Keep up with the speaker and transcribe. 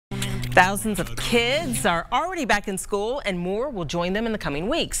Thousands of kids are already back in school, and more will join them in the coming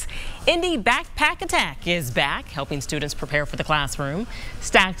weeks. Indy Back Pack Attack is back, helping students prepare for the classroom.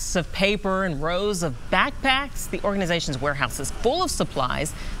 Stacks of paper and rows of backpacks. The organization's warehouse is full of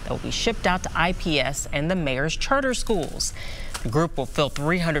supplies that will be shipped out to IPS and the mayor's charter schools. The group will fill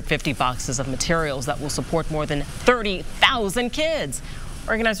 350 boxes of materials that will support more than 30,000 kids.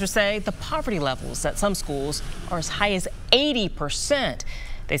 Organizers say the poverty levels at some schools are as high as 80%.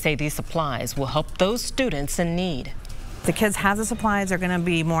 They say these supplies will help those students in need. The kids have the supplies are going to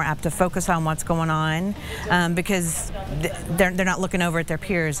be more apt to focus on what's going on because they're not looking over at their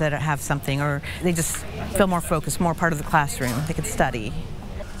peers that have something, or they just feel more focused, more part of the classroom. They can study.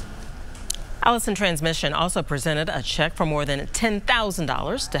 Allison Transmission also presented a check for more than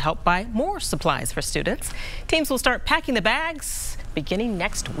 $10,000 to help buy more supplies for students. Teams will start packing the bags beginning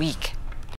next week.